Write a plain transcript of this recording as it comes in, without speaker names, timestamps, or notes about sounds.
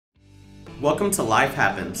Welcome to Life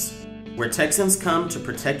Happens, where Texans come to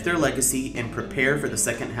protect their legacy and prepare for the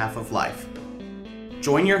second half of life.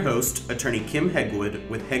 Join your host, attorney Kim Hegwood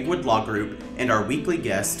with Hegwood Law Group, and our weekly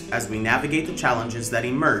guest as we navigate the challenges that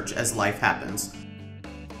emerge as life happens.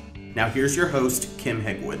 Now here's your host, Kim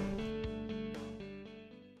Hegwood.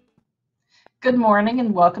 Good morning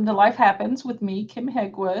and welcome to Life Happens with me, Kim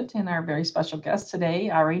Hegwood, and our very special guest today,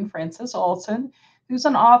 Irene Olson, who's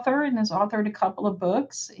an author and has authored a couple of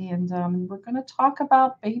books. And we're going to talk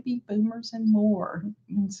about baby boomers and more.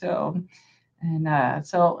 So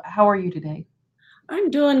how are you today? I'm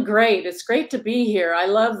doing great. It's great to be here. I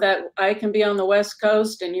love that I can be on the West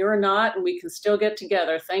Coast and you're not, and we can still get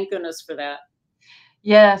together. Thank goodness for that.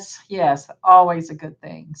 Yes, always a good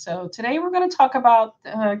thing. So today we're going to talk about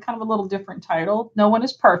kind of a little different title. No one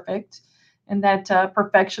is perfect, and that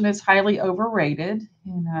perfection is highly overrated.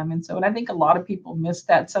 And I think a lot of people miss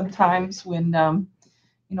that sometimes when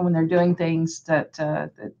when they're doing things that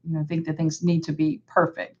think that things need to be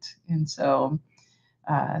perfect. And so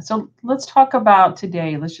let's talk about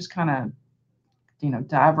today. Let's just kind of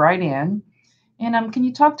dive right in. And can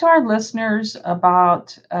you talk to our listeners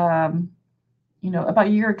about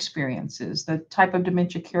about your experiences, the type of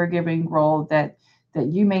dementia caregiving role that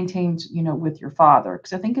you maintained, with your father?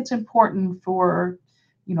 Because I think it's important for,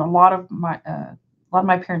 a lot of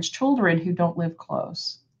my parents' children who don't live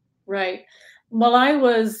close. Right. Well, I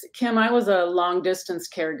was a long distance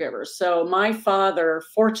caregiver. So my father,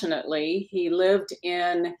 fortunately, he lived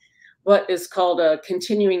in what is called a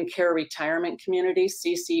continuing care retirement community,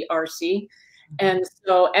 CCRC. And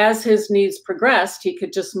so as his needs progressed, he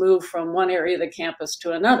could just move from one area of the campus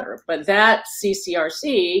to another. But that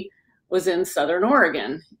CCRC was in Southern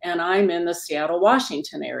Oregon, and I'm in the Seattle,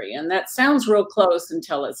 Washington area. And that sounds real close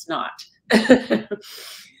until it's not.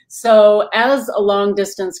 So as a long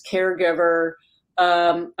distance caregiver,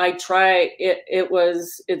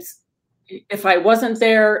 if I wasn't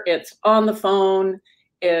there, it's on the phone,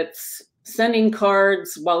 it's sending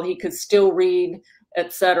cards while he could still read,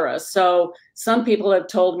 etc. So some people have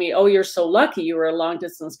told me, oh, you're so lucky you were a long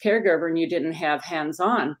distance caregiver and you didn't have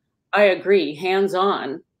hands-on. I agree.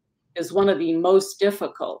 Hands-on is one of the most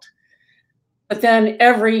difficult. But then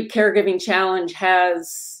every caregiving challenge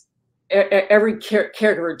every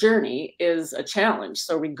caregiver journey is a challenge.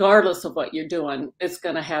 So regardless of what you're doing, it's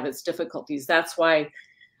going to have its difficulties. That's why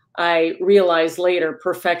I realized later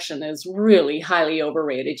perfection is really highly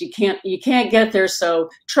overrated. You can't get there. So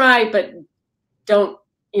try, but don't,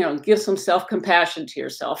 give some self-compassion to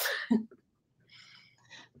yourself.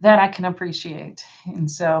 That I can appreciate.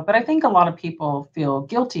 But I think a lot of people feel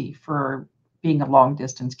guilty for being a long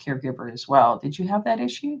distance caregiver as well. Did you have that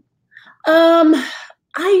issue?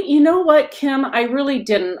 You know what, Kim, I really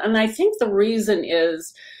didn't. And I think the reason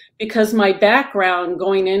is because my background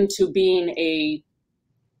going into being a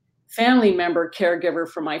family member caregiver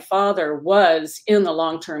for my father was in the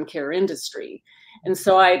long-term care industry. And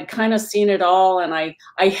so I'd kind of seen it all, and I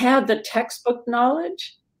had the textbook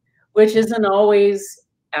knowledge, which isn't always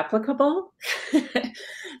applicable.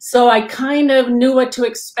 So I kind of knew what to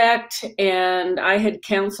expect, and I had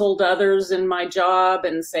counseled others in my job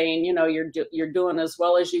and saying, you're doing as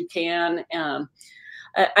well as you can.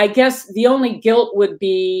 I guess the only guilt would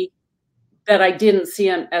be that I didn't see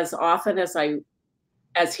him as often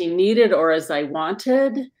as he needed or as I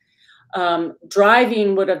wanted.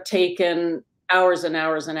 Driving would have taken hours and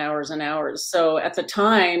hours and hours and hours. So at the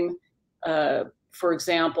time, for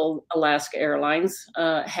example, Alaska Airlines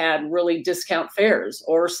had really discount fares,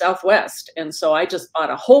 or Southwest. And so I just bought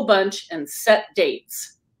a whole bunch and set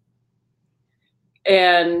dates.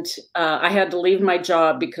 And I had to leave my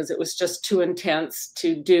job because it was just too intense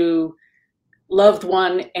to do loved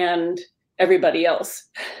one and everybody else.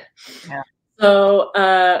 Yeah. So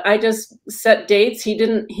I just set dates.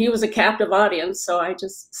 He was a captive audience. So I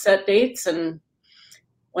just set dates and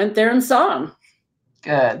went there and saw him.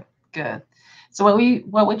 Good. So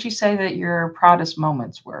what would you say that your proudest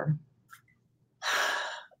moments were?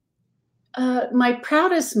 My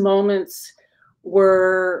proudest moments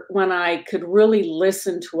were when I could really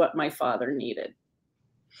listen to what my father needed.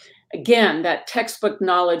 Again, that textbook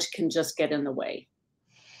knowledge can just get in the way,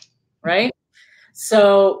 right?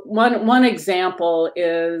 So one example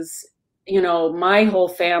is, my whole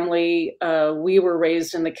family, we were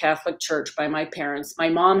raised in the Catholic Church by my parents. My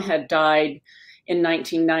mom had died in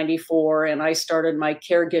 1994, and I started my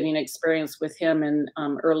caregiving experience with him in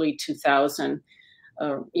early 2000.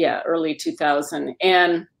 Early 2000.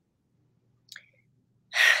 And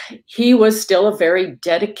he was still a very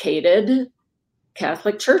dedicated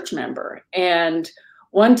Catholic Church member. And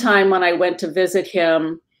one time when I went to visit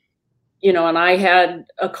him, you know, and I had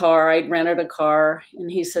a car, I'd rented a car,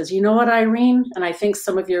 and he says, you know what, Irene? And I think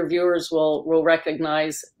some of your viewers will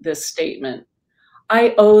recognize this statement.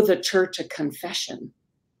 I owe the church a confession.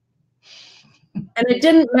 And it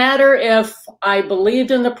didn't matter if I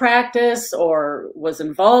believed in the practice or was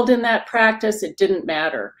involved in that practice. It didn't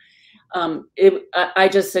matter. I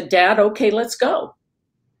just said, Dad, okay, let's go.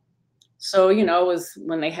 So, you know, it was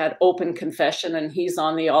when they had open confession and he's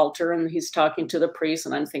on the altar and he's talking to the priest.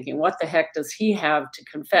 And I'm thinking, what the heck does he have to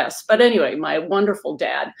confess? But anyway, my wonderful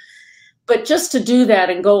dad. But just to do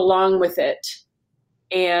that and go along with it,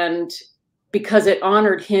 and because it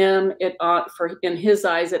honored him, in his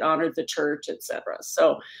eyes, it honored the church, etc.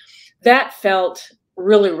 So that felt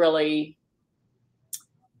really, really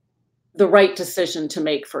the right decision to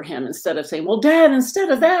make for him, instead of saying, well, Dad,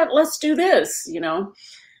 instead of that, let's do this, you know.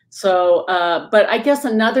 So, but I guess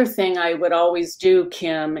another thing I would always do,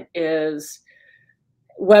 Kim, is,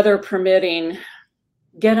 weather permitting,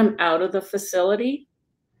 get him out of the facility,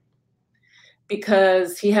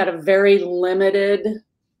 because he had a very limited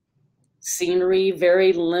scenery,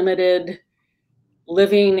 very limited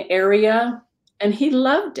living area, and he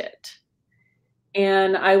loved it.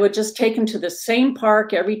 And I would just take him to the same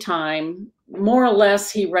park every time. More or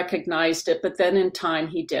less, he recognized it, but then in time,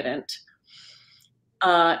 he didn't.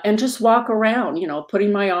 And just walk around, you know,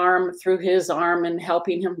 putting my arm through his arm and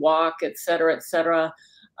helping him walk, et cetera, et cetera.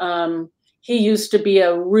 He used to be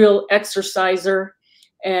a real exerciser.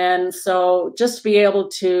 And so just to be able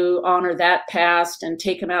to honor that past and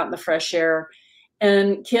take him out in the fresh air.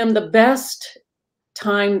 And Kim, the best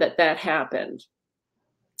time that happened,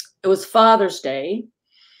 it was Father's Day.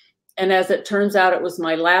 And as it turns out, it was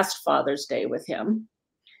my last Father's Day with him.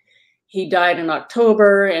 He died in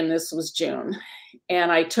October and this was June.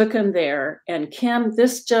 And I took him there. And Kim,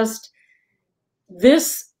 this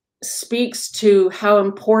speaks to how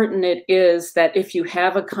important it is that if you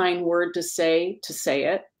have a kind word to say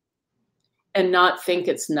it and not think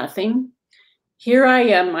it's nothing. Here I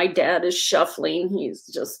am, my dad is shuffling. He's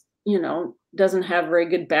just, you know, doesn't have very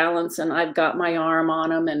good balance, and I've got my arm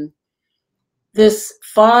on him. And this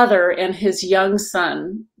father and his young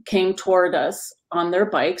son came toward us on their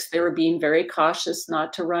bikes. They were being very cautious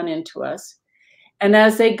not to run into us. And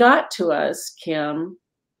as they got to us, Kim,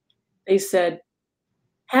 they said,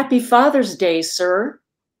 "Happy Father's Day, sir."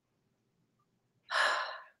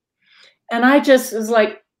 And I just was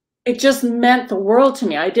like, it just meant the world to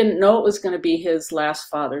me. I didn't know it was going to be his last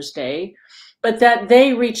Father's Day, but that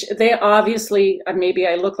they obviously, maybe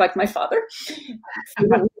I look like my father,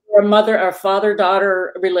 a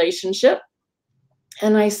father-daughter relationship.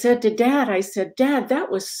 And I said to Dad, Dad, that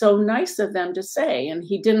was so nice of them to say. And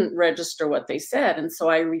he didn't register what they said. And so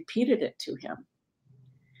I repeated it to him.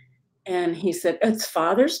 And he said, "It's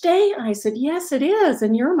Father's Day?" I said, "Yes, it is.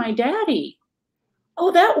 And you're my daddy."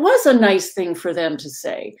 Oh, that was a nice thing for them to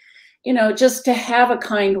say, you know, just to have a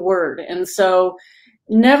kind word. And so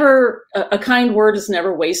a kind word is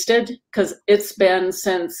never wasted, because it's been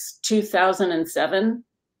since 2007.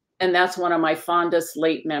 And that's one of my fondest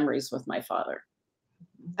late memories with my father.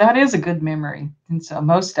 That is a good memory. And so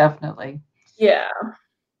most definitely. Yeah.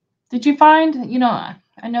 Did you find, you know,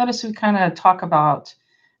 I noticed we kind of talk about,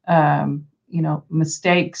 you know,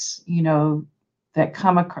 mistakes, you know, that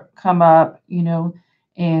come up, you know,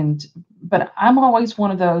 but I'm always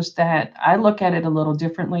one of those that I look at it a little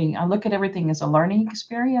differently. I look at everything as a learning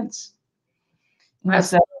experience. And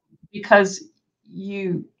so, because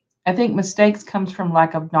I think mistakes comes from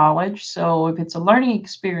lack of knowledge. So if it's a learning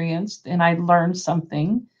experience, then I learned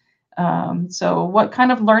something. So what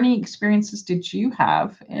kind of learning experiences did you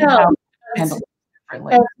have, and how you handled it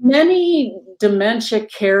differently? As many dementia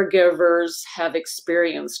caregivers have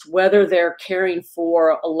experienced, whether they're caring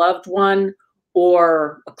for a loved one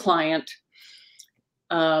or a client,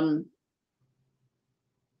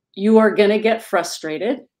 you are going to get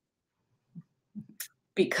frustrated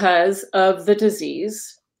because of the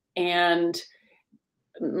disease. And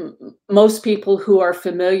most people who are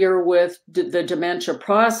familiar with the dementia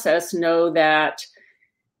process know that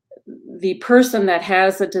the person that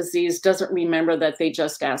has the disease doesn't remember that they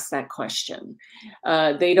just asked that question.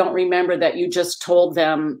 They don't remember that you just told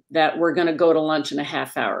them that we're going to go to lunch in a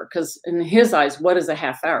half hour. Because in his eyes, what is a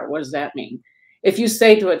half hour? What does that mean? If you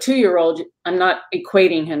say to a 2-year-old, I'm not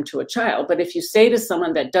equating him to a child, but if you say to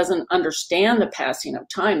someone that doesn't understand the passing of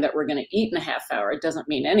time that we're going to eat in a half hour, it doesn't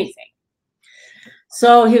mean anything.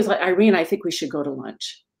 So he was like, "Irene, I think we should go to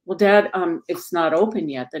lunch." "Well, Dad, it's not open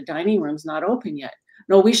yet. The dining room's not open yet."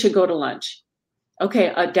 "No, we should go to lunch."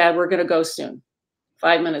 "Okay, Dad, we're going to go soon."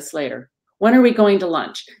 5 minutes later, "When are we going to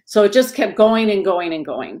lunch?" So it just kept going and going and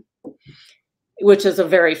going. which is a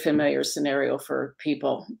very familiar scenario for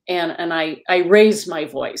people. And I raised my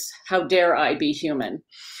voice. How dare I be human?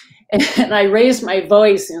 And I raised my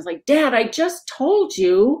voice and was like, Dad, I just told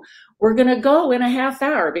you we're going to go in a half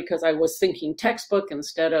hour, because I was thinking textbook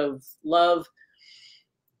instead of love.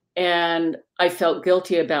 And I felt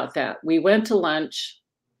guilty about that. We went to lunch.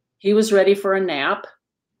 He was ready for a nap.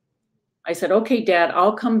 I said, okay, Dad,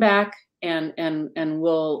 I'll come back and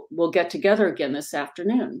we'll get together again this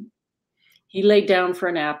afternoon. He laid down for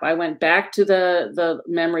a nap. I went back to the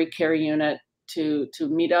memory care unit to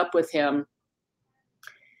meet up with him.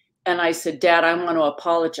 And I said, Dad, I want to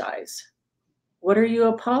apologize. What are you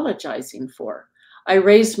apologizing for? I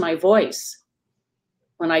raised my voice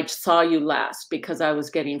when I saw you last because I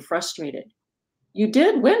was getting frustrated. You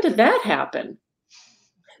did? When did that happen?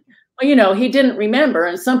 Well, you know, he didn't remember.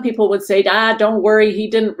 And some people would say, don't worry, he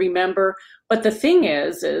didn't remember. But the thing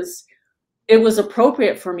is it was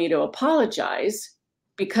appropriate for me to apologize,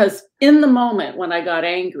 because in the moment when I got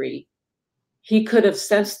angry, he could have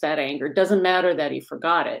sensed that anger. It doesn't matter that he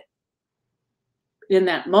forgot it. In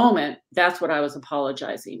that moment, that's what I was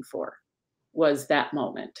apologizing for, was that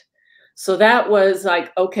moment. So that was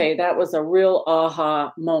like, okay, that was a real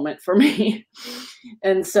aha moment for me.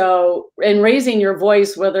 And so in raising your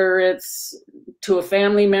voice, whether it's to a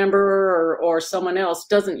family member or someone else,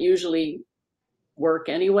 doesn't usually work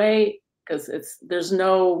anyway, because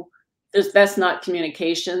that's not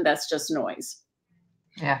communication, that's just noise.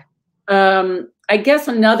 Yeah. I guess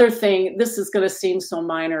another thing, this is going to seem so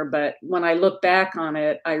minor, but when I look back on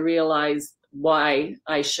it, I realized why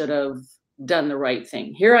I should have done the right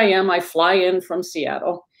thing. Here I am, I fly in from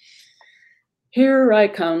Seattle. Here I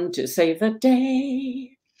come to save the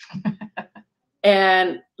day.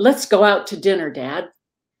 And let's go out to dinner, Dad.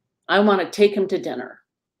 I want to take him to dinner.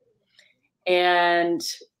 And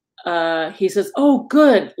he says, oh,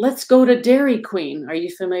 good, let's go to Dairy Queen. Are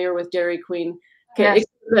you familiar with Dairy Queen? Okay, yes. It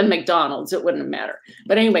could have been McDonald's, it wouldn't matter.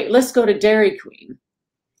 But anyway, let's go to Dairy Queen.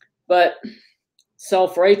 But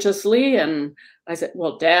self-righteously, and I said,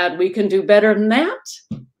 well, Dad, we can do better than that.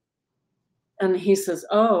 And he says,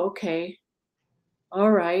 oh, okay.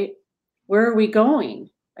 All right. Where are we going?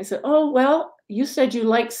 I said, oh, well, you said you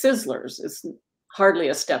like Sizzlers. It's hardly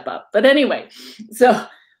a step up. But anyway, so,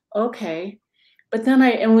 okay. But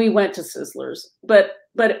then we went to Sizzlers. But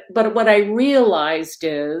what I realized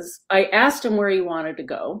is I asked him where he wanted to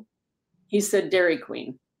go. He said Dairy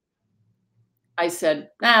Queen. I said,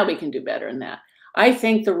 we can do better than that. I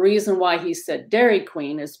think the reason why he said Dairy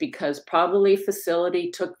Queen is because probably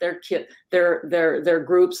facility took their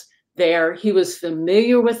groups there. He was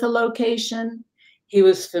familiar with the location. He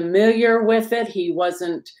was familiar with it. He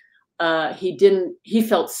wasn't, he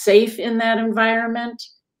felt safe in that environment,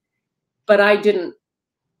 but I didn't.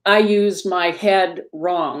 I used my head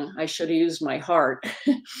wrong. I should have used my heart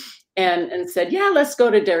and said, yeah, let's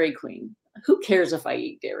go to Dairy Queen. Who cares if I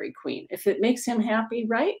eat Dairy Queen? If it makes him happy,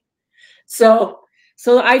 right? So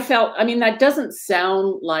I felt, I mean, that doesn't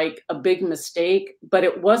sound like a big mistake, but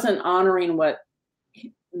it wasn't honoring what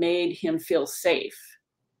made him feel safe.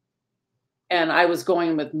 And I was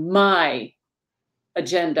going with my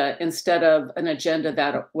agenda instead of an agenda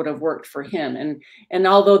that would have worked for him. And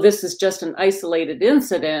although this is just an isolated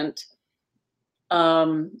incident,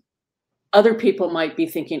 other people might be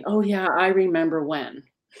thinking, oh yeah, I remember when.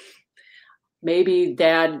 Maybe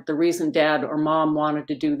the reason Dad or Mom wanted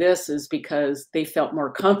to do this is because they felt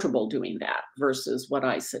more comfortable doing that versus what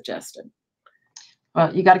I suggested.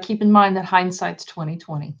 Well, you got to keep in mind that hindsight's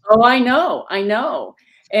 20/20. Oh, I know.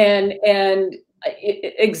 And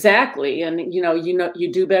exactly. And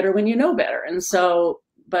you do better when you know better. And so,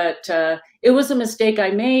 but it was a mistake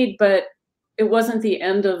I made, but it wasn't the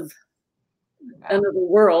end of the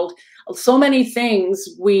world. So many things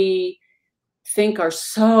we think are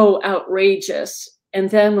so outrageous, and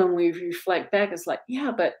then when we reflect back, it's like, yeah,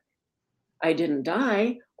 but I didn't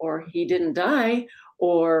die, or he didn't die,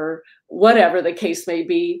 or whatever the case may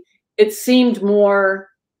be. It seemed more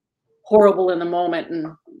horrible in the moment,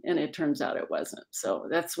 and it turns out it wasn't. So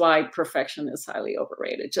that's why perfection is highly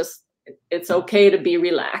overrated. Just, it's okay to be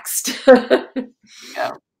relaxed.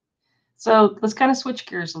 Yeah. So let's kind of switch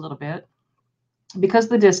gears a little bit, because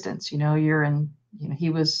the distance, you're in, he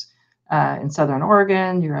was in Southern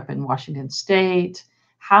Oregon, you're up in Washington State.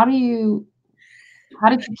 How did you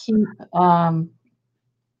keep,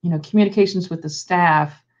 communications with the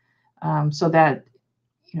staff, so that,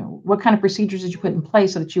 what kind of procedures did you put in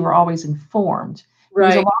place so that you were always informed? Right.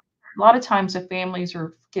 Because a lot of times the families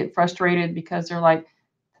get frustrated because they're like,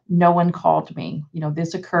 no one called me,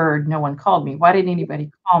 this occurred, no one called me. Why didn't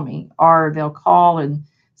anybody call me? Or they'll call and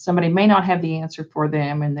somebody may not have the answer for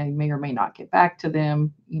them, and they may or may not get back to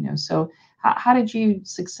them. So how did you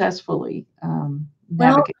successfully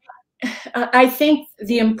navigate? Well, I think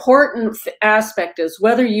the important aspect is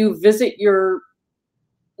whether you visit your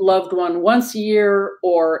loved one once a year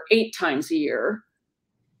or 8 times a year,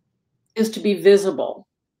 is to be visible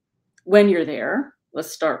when you're there.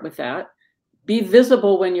 Let's start with that. Be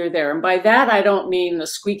visible when you're there. And by that, I don't mean the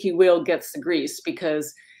squeaky wheel gets the grease,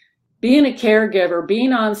 because being a caregiver,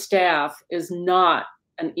 being on staff is not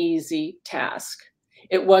an easy task.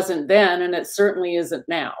 It wasn't then, and it certainly isn't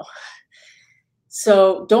now.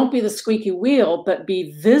 So don't be the squeaky wheel, but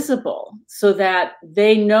be visible so that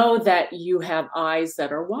they know that you have eyes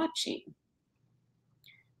that are watching.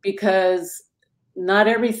 Because not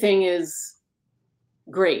everything is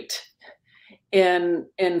great in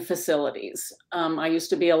facilities. I used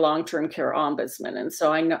to be a long-term care ombudsman, and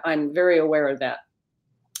so I'm very aware of that.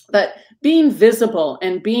 But being visible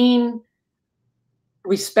and being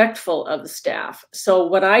respectful of the staff. So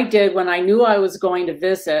what I did when I knew I was going to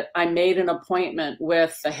visit, I made an appointment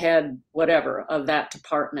with the head, whatever, of that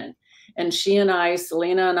department. And she and I,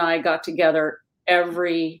 Selena and I, got together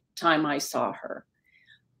every time I saw her.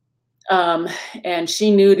 And she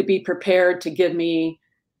knew to be prepared to give me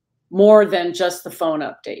more than just the phone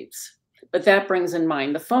updates. But that brings in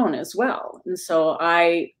mind the phone as well. And so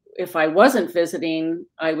if I wasn't visiting,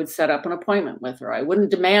 I would set up an appointment with her. I wouldn't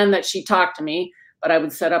demand that she talk to me, but I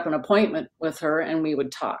would set up an appointment with her and we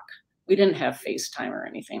would talk. We didn't have FaceTime or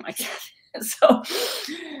anything like that. So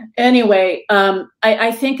anyway,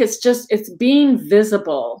 I think it's being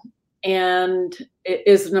visible, and it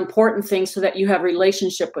is an important thing so that you have a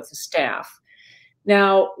relationship with the staff.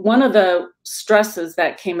 Now, one of the stresses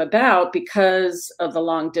that came about because of the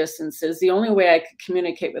long distances, the only way I could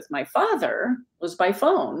communicate with my father was by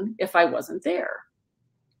phone if I wasn't there.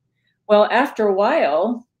 Well, after a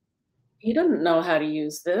while, he didn't know how to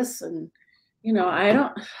use this. And,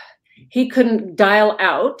 he couldn't dial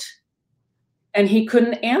out and he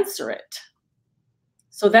couldn't answer it.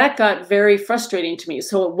 So that got very frustrating to me.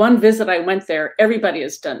 So one visit I went there, everybody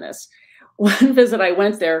has done this. One visit I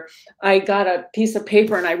went there, I got a piece of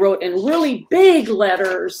paper and I wrote in really big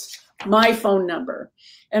letters my phone number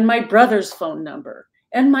and my brother's phone number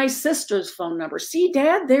and my sister's phone number. See,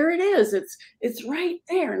 Dad, there it is. It's right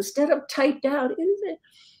there instead of typed out.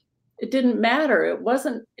 It didn't matter.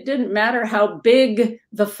 It didn't matter how big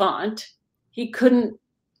the font. He couldn't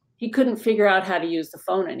figure out how to use the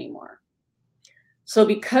phone anymore. So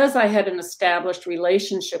because I had an established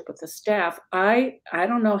relationship with the staff, I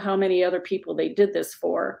don't know how many other people they did this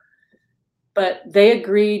for, but they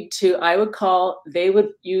agreed to, I would call, they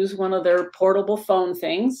would use one of their portable phone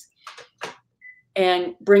things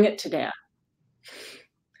and bring it to Dad.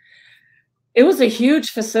 It was a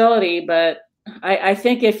huge facility, but I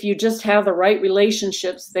think if you just have the right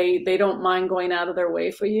relationships, they don't mind going out of their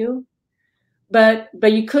way for you. But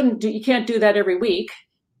you can't do that every week,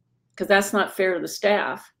 because that's not fair to the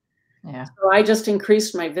staff. Yeah. So I just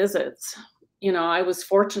increased my visits. I was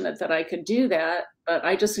fortunate that I could do that, but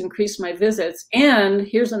I just increased my visits. And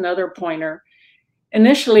here's another pointer.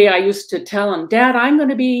 Initially, I used to tell him, Dad, I'm going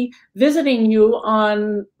to be visiting you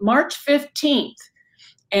on March 15th.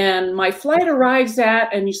 And my flight arrives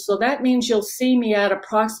and so that means you'll see me at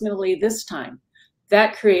approximately this time.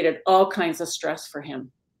 That created all kinds of stress for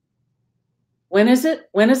him. When is it?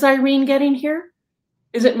 When is Irene getting here?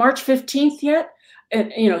 Is it March 15th yet?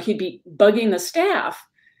 And, he'd be bugging the staff.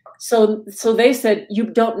 So they said, you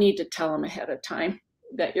don't need to tell him ahead of time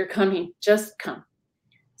that you're coming, just come.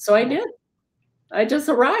 So I did. I just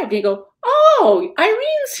arrived. You go, oh,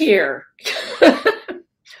 Irene's here.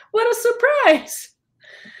 What a surprise.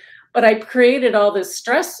 But I created all this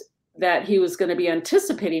stress that he was going to be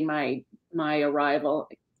anticipating my arrival.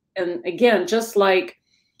 And again, just like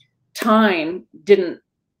time didn't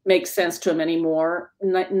make sense to him anymore,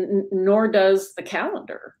 nor does the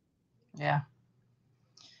calendar. Yeah.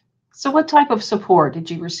 So what type of support did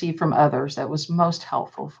you receive from others that was most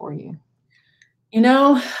helpful for you?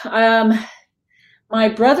 My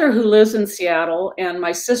brother who lives in Seattle and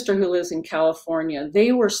my sister who lives in California,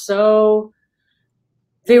 they were so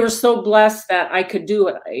blessed that I could do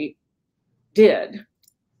what I did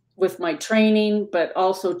with my training, but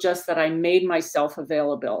also just that I made myself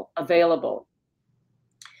available.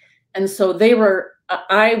 And so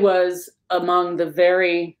I was among the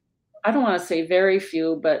very, I don't want to say very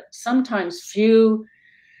few, but sometimes few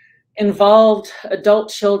involved adult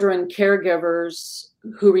children caregivers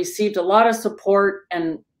who received a lot of support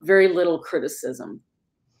and very little criticism.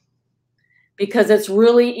 Because it's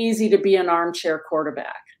really easy to be an armchair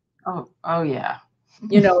quarterback. Oh yeah.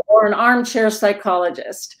 or an armchair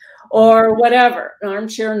psychologist or whatever, an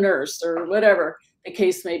armchair nurse or whatever the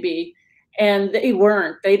case may be. And they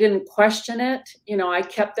didn't question it. I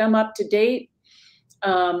kept them up to date.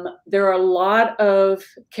 There are a lot of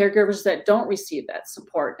caregivers that don't receive that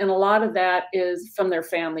support. And a lot of that is from their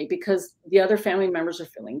family because the other family members are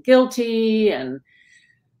feeling guilty. And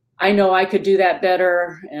I know I could do that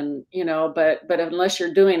better. And, but unless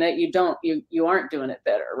you're doing it, you aren't doing it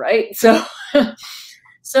better. Right. So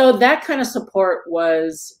that kind of support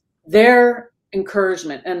was their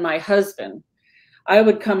encouragement. And my husband, I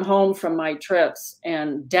would come home from my trips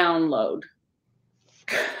and download.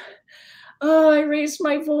 Oh, I raised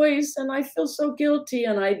my voice and I feel so guilty,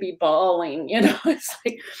 and I'd be bawling, it's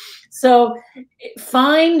like, so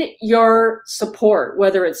find your support,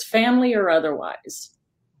 whether it's family or otherwise.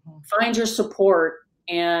 Find your support.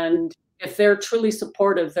 And if they're truly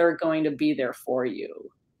supportive, they're going to be there for you.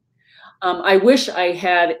 I wish I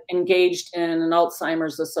had engaged in an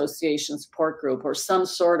Alzheimer's Association support group or some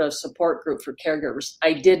sort of support group for caregivers.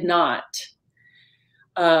 I did not.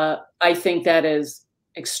 I think that is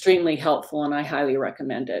extremely helpful, and I highly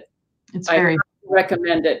recommend it. I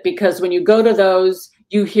recommend it because when you go to those,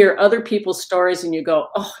 you hear other people's stories and you go,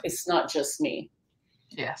 oh, it's not just me.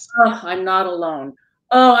 Yes. Oh, I'm not alone.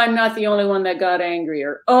 Oh, I'm not the only one that got angry,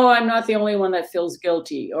 or, oh, I'm not the only one that feels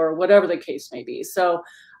guilty, or whatever the case may be. So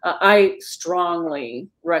I strongly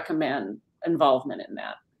recommend involvement in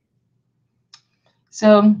that.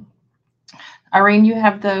 So, Irene, you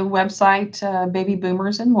have the website, Baby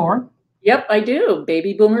Boomers and More. Yep, I do.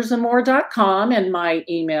 babyboomersandmore.com. And my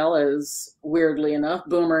email is, weirdly enough,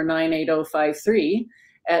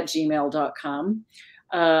 boomer98053@gmail.com.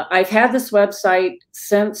 I've had this website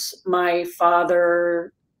since my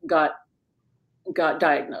father got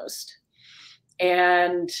diagnosed.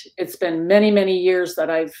 And it's been many, many years that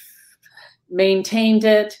I've maintained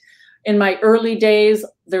it. In my early days,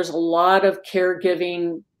 there's a lot of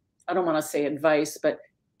caregiving, I don't want to say advice, but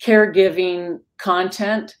caregiving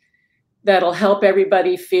content that'll help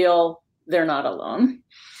everybody feel they're not alone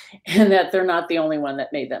and that they're not the only one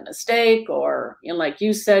that made that mistake. Or, like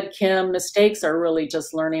you said, Kim, mistakes are really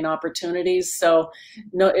just learning opportunities. So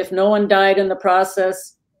if no one died in the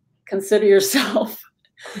process, consider yourself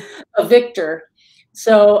a victor.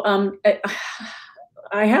 So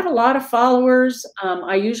I have a lot of followers.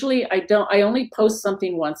 I only post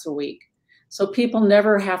something once a week. So people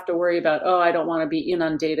never have to worry about, oh, I don't want to be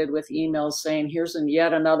inundated with emails saying, here's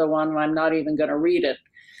yet another one, and I'm not even going to read it.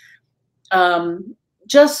 I'm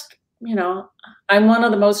one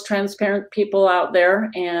of the most transparent people out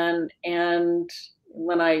there. And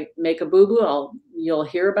when I make a boo-boo, you'll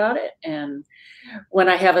hear about it. And when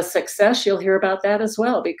I have a success, you'll hear about that as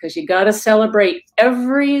well, because you got to celebrate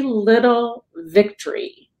every little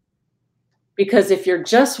victory. Because if you're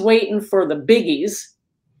just waiting for the biggies,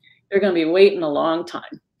 you're going to be waiting a long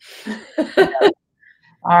time.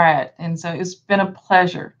 All right. And so it's been a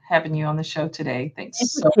pleasure having you on the show today. Thanks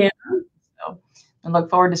so much. And look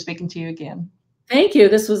forward to speaking to you again. Thank you.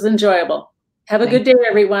 This was enjoyable. Have a good day,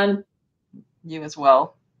 everyone. You as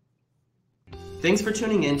well. Thanks for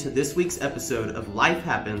tuning in to this week's episode of Life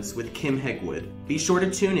Happens with Kim Hegwood. Be sure to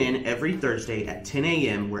tune in every Thursday at 10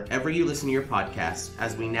 a.m. wherever you listen to your podcast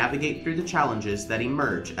as we navigate through the challenges that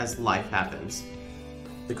emerge as life happens.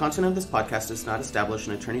 The content of this podcast does not establish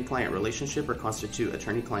an attorney-client relationship or constitute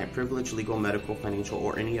attorney-client privilege, legal, medical, financial,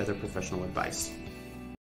 or any other professional advice.